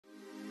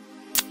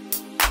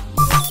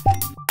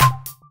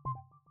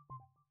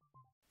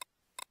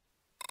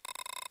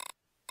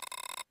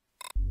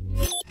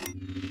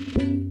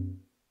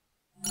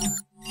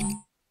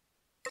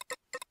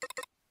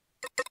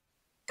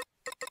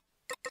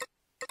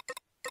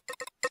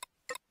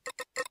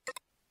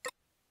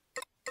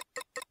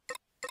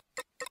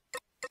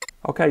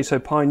Okay, so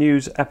Pi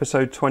News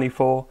episode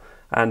 24,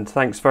 and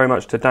thanks very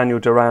much to Daniel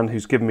Dorian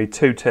who's given me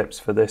 2 tips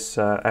for this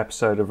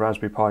episode of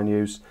Raspberry Pi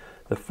News.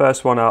 The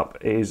first one up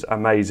is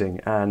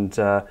amazing, and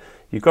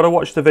you've got to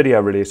watch the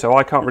video really, so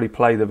I can't really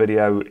play the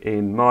video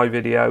in my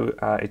video.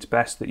 It's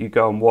best that you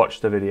go and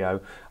watch the video.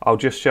 I'll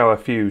just show a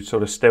few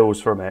sort of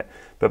stills from it,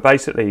 but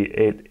basically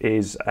it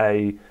is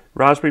a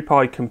Raspberry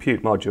Pi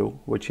compute module,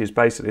 which is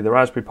basically the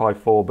Raspberry Pi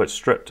 4 but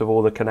stripped of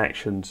all the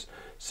connections.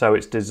 So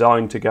it's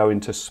designed to go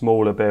into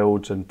smaller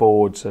builds and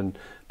boards and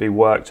be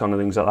worked on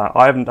and things like that.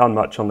 I haven't done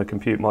much on the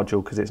compute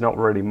module because it's not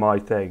really my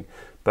thing,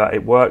 but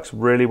it works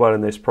really well in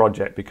this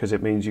project because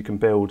it means you can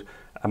build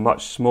a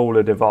much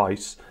smaller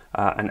device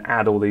and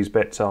add all these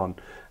bits on.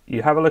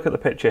 You have a look at the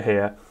picture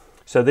here.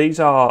 So these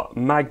are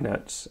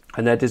magnets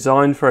and they're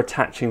designed for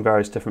attaching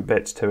various different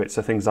bits to it.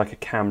 So things like a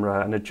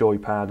camera and a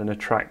joypad and a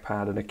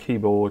trackpad and a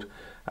keyboard,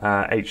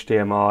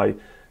 HDMI,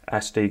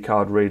 SD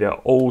card reader,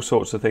 all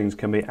sorts of things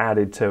can be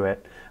added to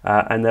it.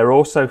 And they're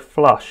also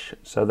flush,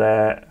 so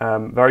they're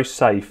very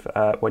safe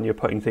when you're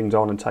putting things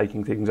on and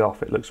taking things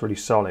off. It looks really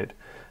solid.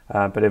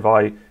 But if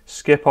I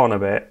skip on a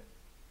bit,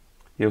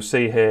 you'll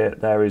see here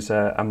there is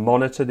a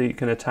monitor that you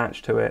can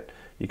attach to it.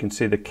 You can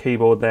see the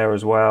keyboard there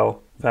as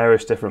well.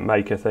 Various different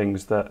maker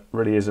things that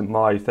really isn't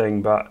my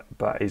thing, but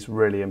is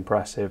really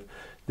impressive.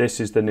 This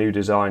is the new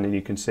design, and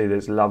you can see that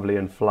it's lovely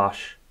and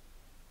flush.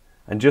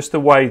 And just the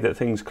way that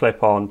things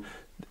clip on,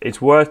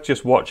 it's worth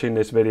just watching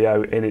this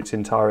video in its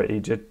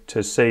entirety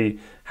to see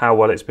how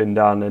well it's been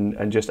done,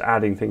 and just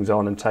adding things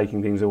on and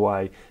taking things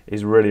away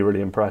is really,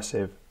 really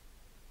impressive.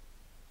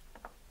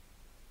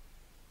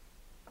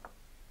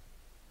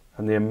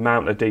 And the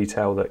amount of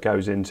detail that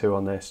goes into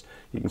on this.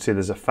 You can see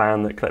there's a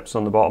fan that clips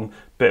on the bottom,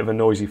 bit of a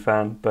noisy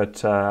fan,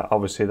 but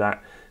obviously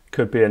that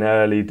could be in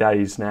early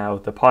days now.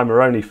 The Pi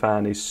Moroni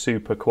fan is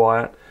super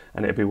quiet,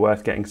 and it'd be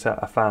worth getting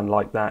a fan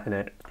like that in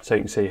it. So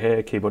you can see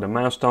here, keyboard and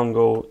mouse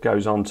dongle,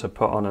 goes on to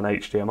put on an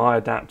HDMI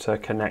adapter,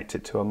 connect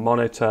it to a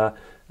monitor,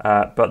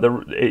 but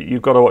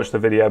you've got to watch the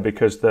video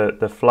because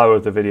the flow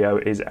of the video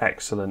is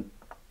excellent,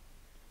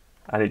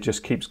 and it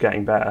just keeps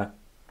getting better.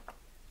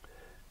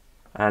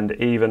 And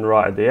even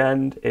right at the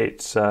end, it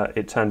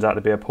turns out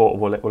to be a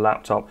portable little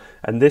laptop,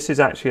 and this is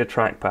actually a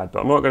trackpad,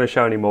 but I'm not going to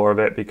show any more of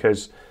it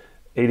because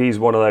it is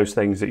one of those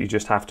things that you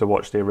just have to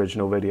watch the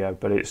original video,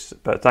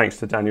 but thanks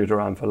to Daniel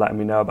Dorian for letting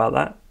me know about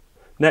that.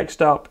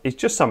 Next up is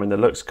just something that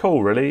looks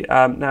cool really.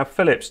 Now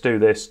Philips do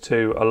this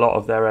to a lot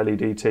of their LED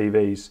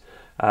TVs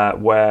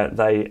where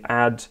they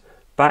add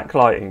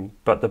backlighting,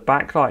 but the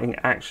backlighting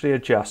actually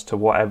adjusts to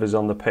whatever's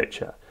on the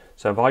picture.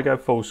 So if I go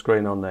full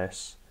screen on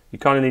this, you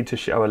kind of need to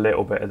show a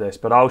little bit of this,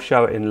 but I'll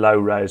show it in low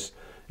res.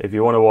 If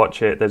you want to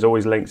watch it, there's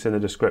always links in the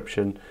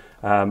description.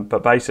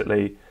 But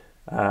basically,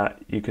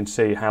 you can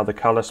see how the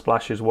color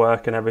splashes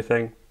work and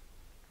everything.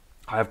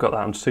 I've got that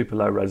on super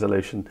low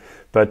resolution,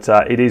 but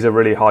it is a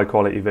really high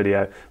quality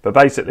video. But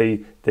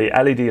basically, the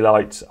LED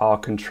lights are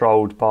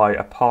controlled by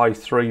a Pi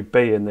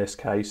 3B in this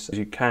case.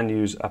 You can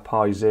use a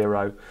Pi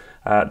 0.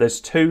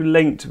 There's 2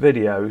 linked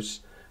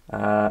videos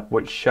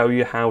which show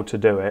you how to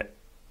do it.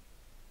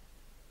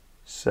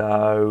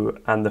 So,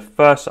 and the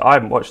first, I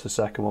haven't watched the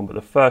second one, but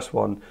the first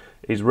one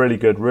is really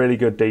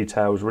good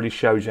details, really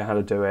shows you how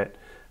to do it.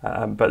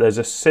 But there's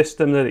a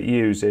system that it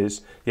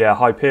uses,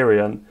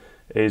 Hyperion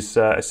is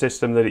a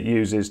system that it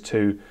uses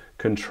to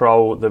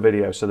control the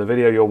video. So the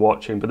video you're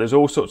watching, but there's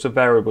all sorts of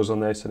variables on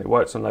this, and it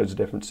works on loads of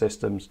different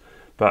systems,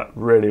 but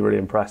really, really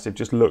impressive,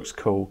 just looks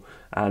cool.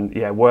 And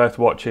yeah, worth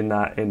watching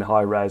that in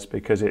high res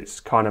because it's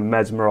kind of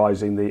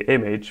mesmerizing the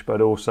image, but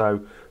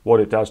also what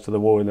it does to the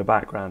wall in the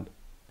background.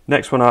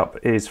 Next one up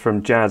is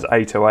from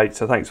Jazz808,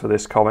 so thanks for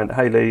this comment.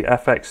 Hey Lee,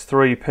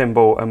 FX3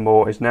 Pinball and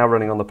more is now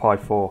running on the Pi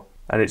 4.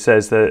 And it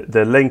says that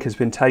the link has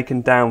been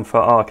taken down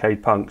for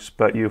ArcadePunks,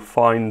 but you'll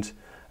find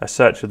a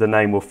search of the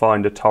name will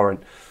find a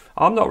torrent.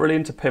 I'm not really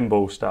into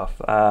pinball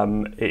stuff.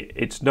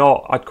 It's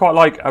not, I'd quite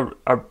like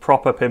a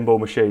proper pinball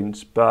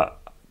machines, but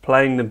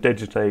playing them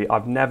digitally,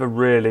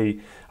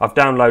 I've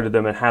downloaded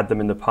them and had them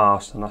in the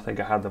past, and I think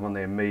I had them on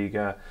the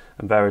Amiga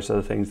and various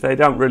other things. They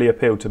don't really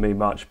appeal to me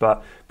much,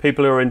 but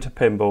people who are into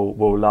pinball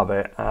will love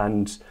it,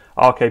 and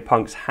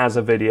ArcadePunks has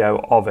a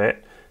video of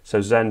it,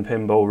 so Zen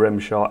Pinball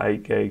Rimshot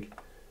 8 gig.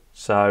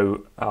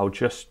 So I'll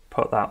just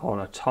put that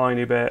on a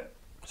tiny bit,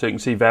 so you can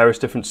see various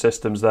different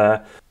systems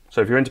there.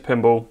 So if you're into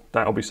pinball,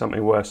 that'll be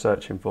something worth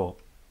searching for.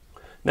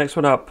 Next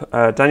one up,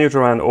 Daniel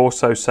Dorian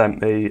also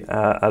sent me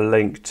a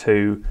link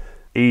to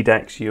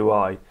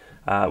Edex-UI,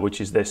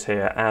 which is this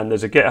here, and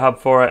there's a GitHub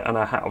for it, and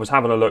I was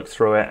having a look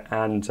through it,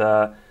 and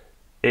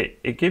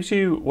it gives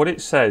you, what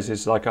it says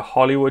is like a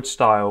Hollywood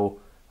style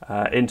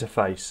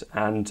interface,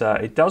 and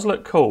it does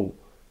look cool.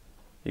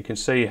 You can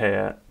see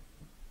here,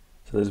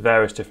 so there's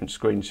various different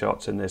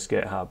screenshots in this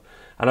GitHub,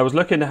 and I was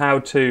looking at how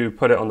to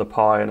put it on the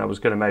Pi, and I was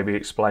going to maybe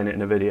explain it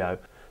in a video.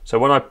 So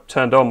when I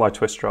turned on my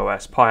Twister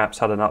OS, Pi Apps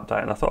had an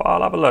update, and I thought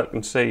I'll have a look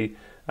and see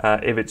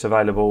if it's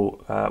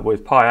available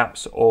with Pi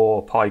Apps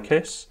or Pi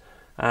Kiss,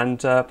 and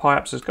Pi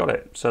Apps has got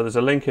it. So there's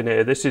a link in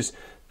here. This is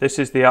This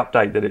is the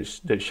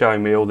update that's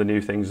showing me all the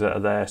new things that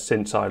are there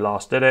since I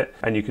last did it.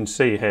 And you can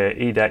see here,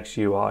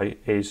 Edex-UI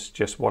is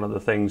just one of the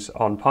things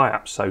on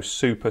PiApps, so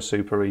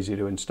super easy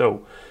to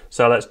install.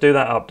 So let's do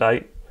that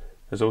update.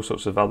 There's all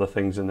sorts of other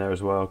things in there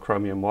as well.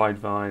 Chromium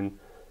Widevine,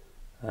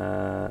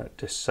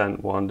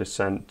 Descent 1,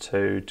 Descent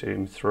 2,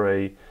 Doom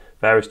 3,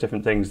 various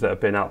different things that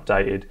have been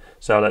updated.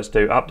 So let's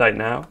do update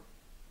now.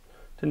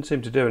 Didn't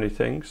seem to do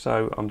anything,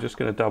 so I'm just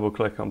going to double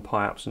click on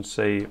PiApps and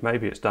see,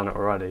 maybe it's done it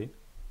already.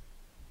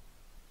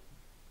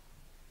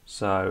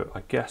 So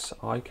I guess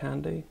eye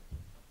candy.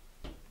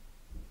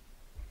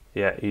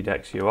 Yeah,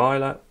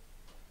 Edex-UI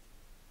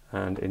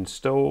and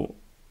install.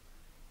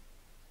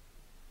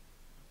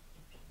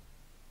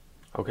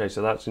 Okay,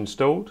 so that's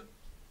installed.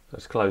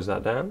 Let's close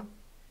that down.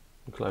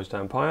 Close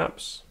down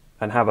PiApps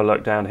and have a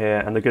look down here.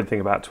 And the good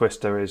thing about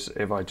Twister is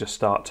if I just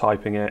start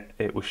typing it,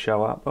 it will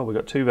show up. Oh, we've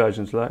got two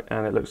versions, look,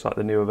 and it looks like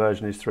the newer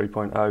version is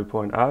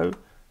 3.0.0. So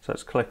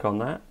let's click on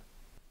that.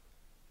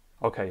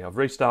 Okay, I've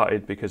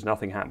restarted because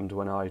nothing happened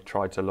when I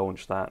tried to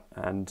launch that.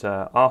 And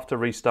after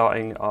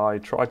restarting, I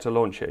tried to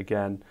launch it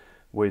again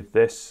with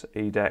this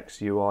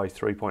Edex-UI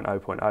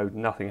 3.0.0.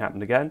 Nothing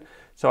happened again.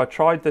 So I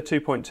tried the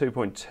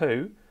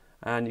 2.2.2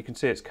 and you can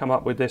see it's come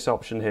up with this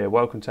option here.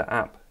 Welcome to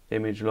App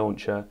Image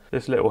Launcher.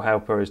 This little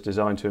helper is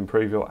designed to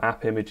improve your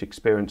app image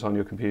experience on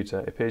your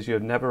computer. It appears you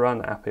have never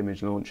run App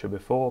Image Launcher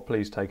before.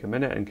 Please take a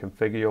minute and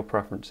configure your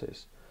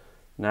preferences.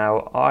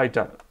 Now, I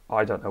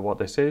don't know what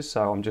this is,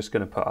 so I'm just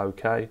going to put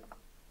OK.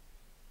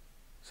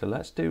 So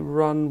let's do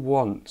run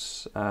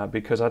once,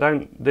 because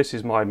this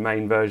is my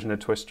main version of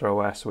Twister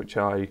OS, which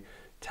I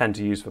tend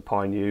to use for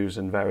Pi News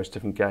and various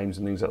different games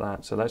and things like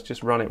that. So let's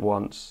just run it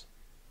once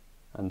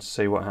and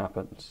see what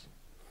happens.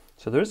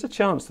 So there is a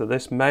chance that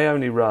this may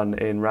only run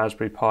in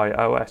Raspberry Pi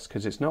OS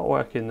because it's not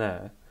working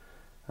there.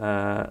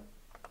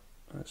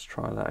 Let's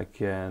try that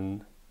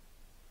again.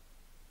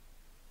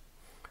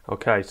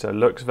 Okay, so it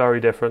looks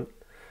very different.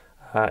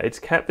 It's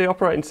kept the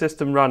operating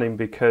system running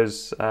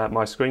because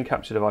my screen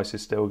capture device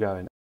is still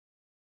going.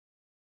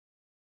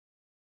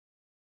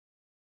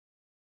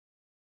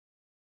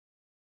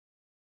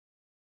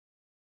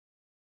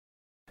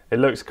 It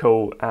looks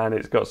cool and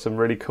it's got some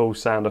really cool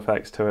sound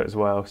effects to it as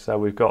well. So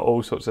we've got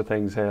all sorts of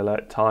things here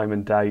like time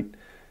and date,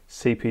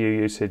 CPU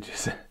usage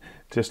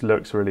just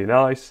looks really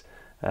nice,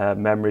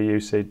 memory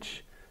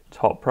usage,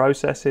 top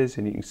processes,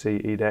 and you can see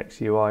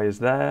Edex-UI is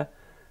there.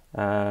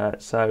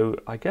 So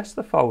I guess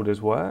the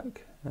folders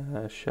work.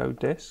 Show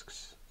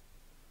disks.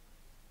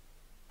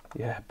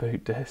 Yeah,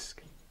 boot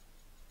disk.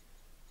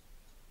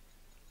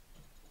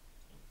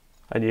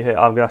 And you hear,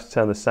 I'm going to have to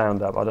turn the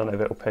sound up. I don't know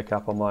if it'll pick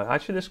up on my...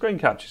 Actually, the screen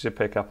capture should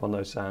pick up on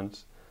those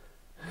sounds.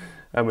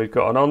 And we've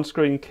got an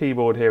on-screen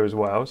keyboard here as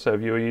well. So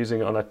if you were using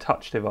it on a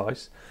touch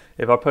device,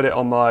 if I put it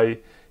on my...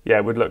 Yeah,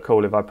 it would look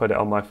cool if I put it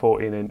on my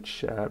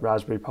 14-inch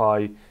Raspberry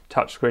Pi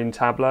touchscreen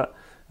tablet.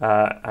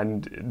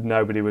 And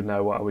nobody would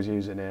know what I was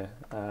using here.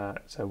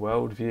 So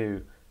world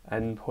view,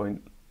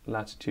 endpoint,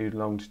 latitude,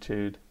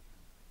 longitude,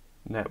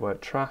 network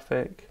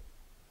traffic.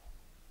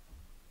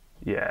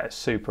 Yeah,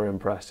 super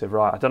impressive.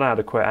 Right, I don't know how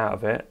to quit out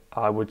of it.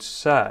 I would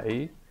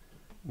say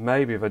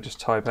maybe if I just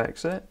type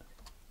exit.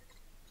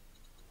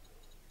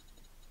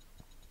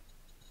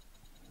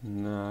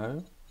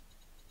 No.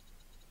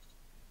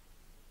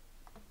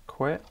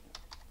 Quit.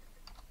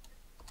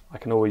 I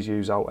can always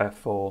use Alt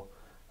F4.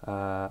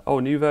 Oh,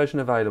 new version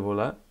available.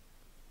 Look.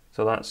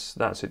 So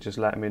that's it. Just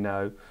letting me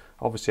know.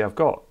 Obviously, I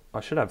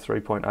should have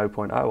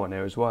 3.0.0 on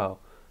here as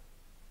well.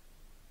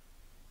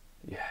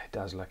 Yeah, it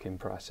does look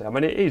impressive. I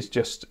mean, it is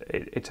just,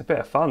 it's a bit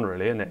of fun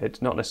really, isn't it?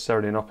 It's not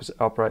necessarily an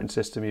operating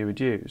system you would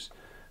use,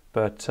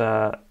 but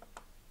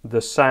the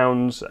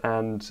sounds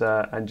and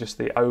just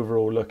the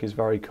overall look is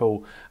very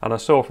cool. And I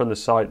saw from the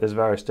site there's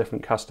various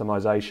different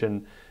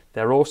customization.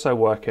 They're also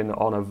working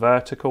on a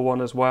vertical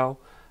one as well.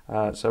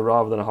 So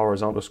rather than a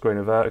horizontal screen,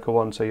 a vertical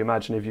one. So you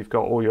imagine if you've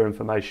got all your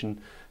information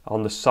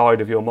on the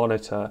side of your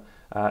monitor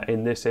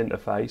in this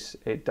interface,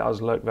 it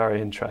does look very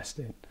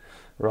interesting.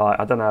 Right,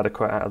 I don't know how to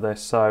quit out of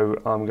this, so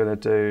I'm going to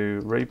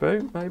do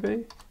reboot,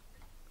 maybe?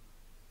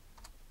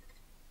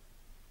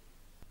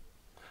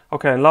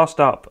 Okay, and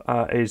last up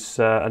is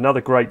another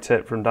great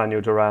tip from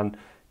Daniel Dorian.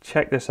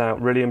 Check this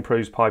out, really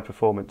improves Pi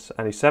performance.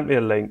 And he sent me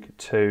a link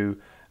to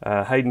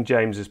Hayden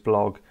James's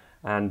blog,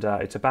 and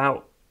it's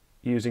about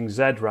using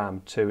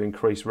Zram to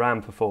increase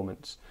RAM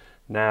performance.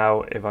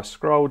 Now, if I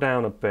scroll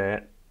down a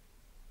bit,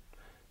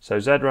 so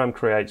Zram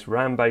creates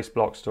RAM-based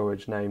block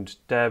storage named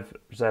dev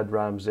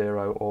Zram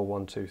 0 or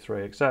 1, 2,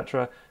 3,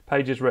 etc.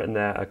 Pages written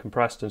there are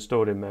compressed and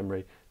stored in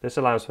memory. This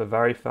allows for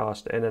very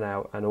fast in and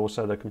out, and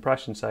also the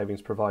compression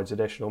savings provides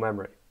additional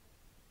memory.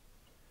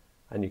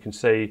 And you can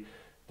see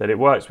that it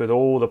works with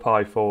all the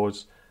Pi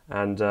 4s,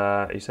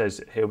 and he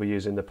says he'll be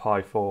using the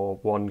Pi 4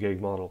 1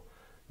 gig model.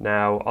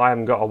 Now, I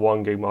haven't got a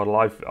 1 gig model.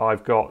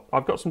 I've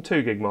got some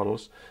 2 gig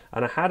models,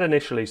 and I had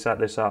initially set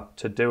this up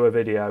to do a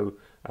video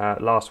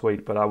last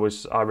week, but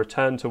I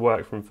returned to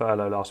work from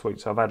furlough last week,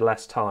 so I've had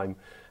less time,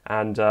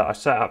 and I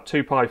set up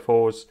 2 Pi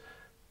 4s,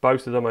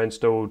 both of them I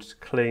installed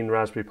clean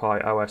Raspberry Pi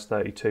OS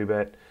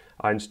 32-bit.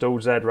 I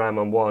installed Zram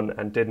on one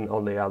and didn't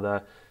on the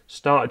other.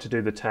 Started to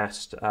do the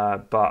test,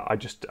 but I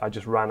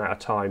just ran out of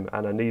time,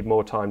 and I need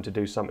more time to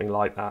do something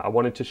like that. I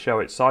wanted to show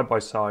it side by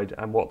side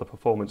and what the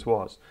performance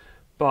was,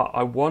 but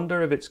I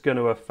wonder if it's going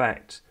to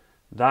affect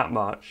that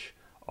much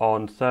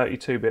on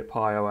 32-bit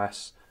Pi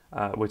OS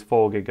with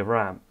 4 gig of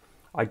RAM.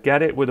 I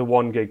get it with a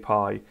 1 gig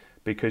Pi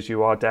because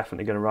you are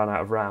definitely going to run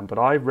out of RAM, but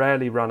I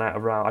rarely run out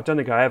of RAM. I don't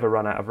think I ever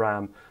run out of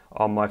RAM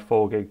on my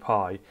 4 gig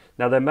Pi.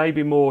 Now there may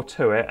be more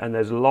to it, and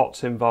there's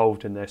lots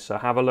involved in this, so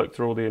have a look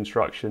through all the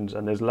instructions,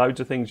 and there's loads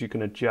of things you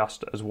can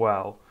adjust as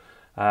well,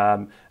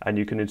 and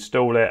you can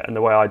install it, and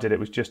the way I did it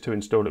was just to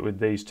install it with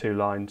these 2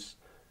 lines,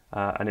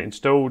 and it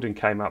installed and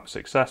came up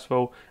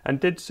successful and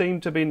did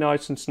seem to be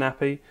nice and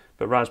snappy.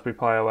 But Raspberry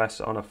Pi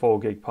OS on a 4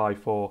 gig Pi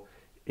 4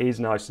 is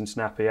nice and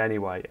snappy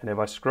anyway. And if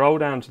I scroll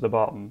down to the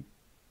bottom,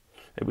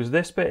 it was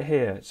this bit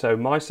here. So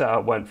my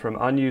setup went from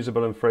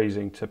unusable and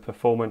freezing to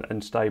performant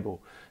and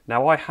stable.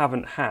 Now I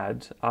haven't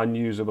had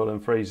unusable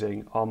and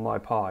freezing on my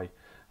Pi.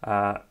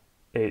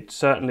 It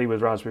certainly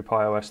with Raspberry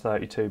Pi OS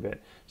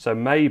 32-bit. So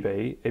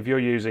maybe if you're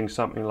using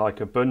something like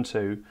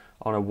Ubuntu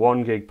on a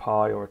 1 gig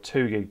Pi or a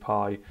 2 gig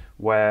Pi,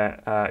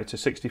 where it's a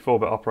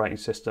 64-bit operating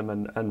system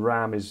and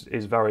RAM is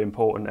very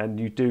important, and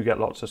you do get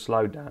lots of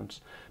slowdowns.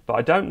 But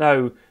I don't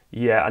know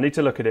yet. I need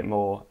to look at it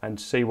more and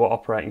see what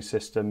operating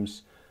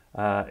systems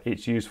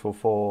it's useful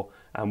for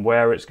and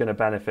where it's going to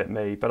benefit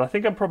me. But I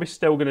think I'm probably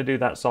still going to do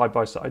that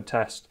side-by-side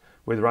test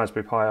with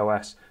Raspberry Pi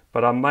OS,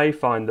 but I may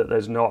find that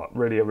there's not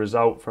really a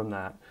result from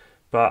that.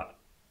 But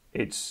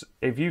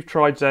if you've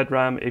tried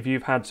Zram, if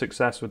you've had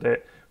success with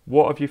it,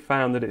 what have you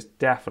found that it's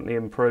definitely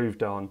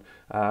improved on?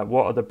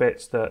 What are the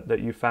bits that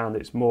you found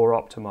it's more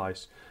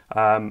optimized?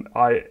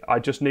 I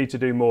just need to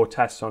do more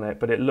tests on it,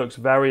 but it looks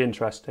very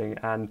interesting.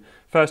 And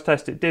first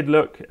test, it did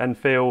look and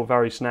feel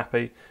very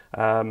snappy,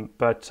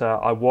 but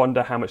I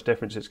wonder how much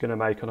difference it's going to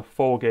make on a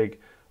 4 gig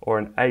or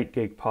an 8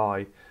 gig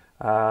Pi.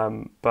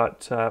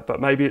 But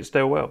maybe it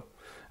still will.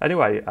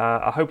 Anyway,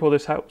 I hope all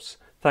this helps.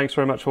 Thanks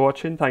very much for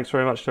watching. Thanks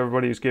very much to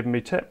everybody who's given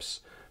me tips.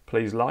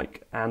 Please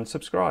like and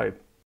subscribe.